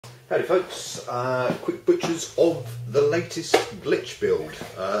Howdy folks, quick butchers of the latest Glitch build.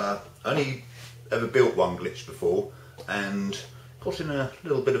 Only ever built one Glitch before and got in a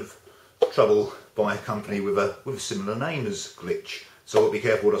little bit of trouble by a company with a similar name as Glitch. So I'll be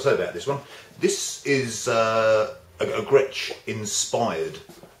careful what I say about this one. This is a Gretsch inspired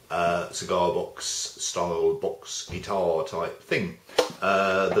cigar box style box guitar type thing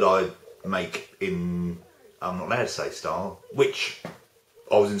that I make in, I'm not allowed to say style, which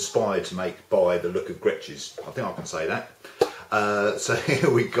I was inspired to make by the look of Gretsch's. I think I can say that. So here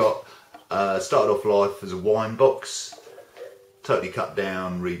we got, started off life as a wine box, totally cut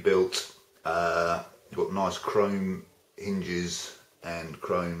down, rebuilt. Got nice chrome hinges and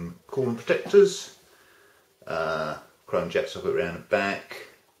chrome corner protectors, chrome jack socket around the back,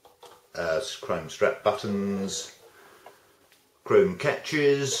 chrome strap buttons, chrome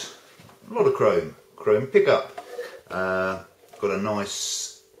catches, a lot of chrome pickup. Got a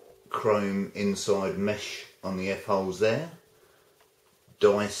nice chrome inside mesh on the F-holes there,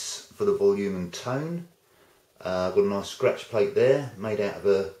 dice for the volume and tone. Got a nice scratch plate there, made out of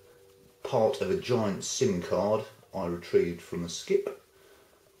a part of a giant SIM card I retrieved from a skip.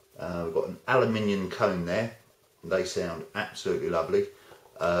 We've got an aluminium cone there, they sound absolutely lovely.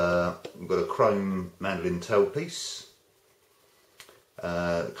 We've got a chrome mandolin tailpiece,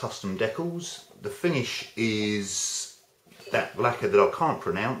 custom decals. The finish is that lacquer that I can't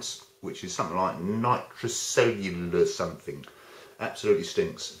pronounce, which is something like nitrocellular something. Absolutely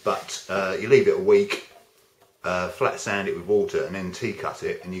stinks, but you leave it a week, flat sand it with water and then tea cut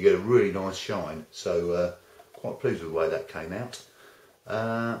it and you get a really nice shine. So quite pleased with the way that came out.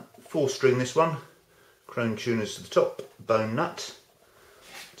 4-string this one, chrome tuners to the top, bone nut.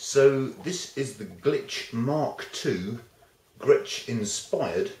 So this is the Glitsch Mk2 Gretsch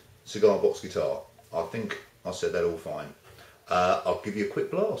inspired cigar box guitar. I think I said that all fine. I'll give you a quick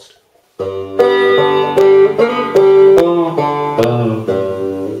blast.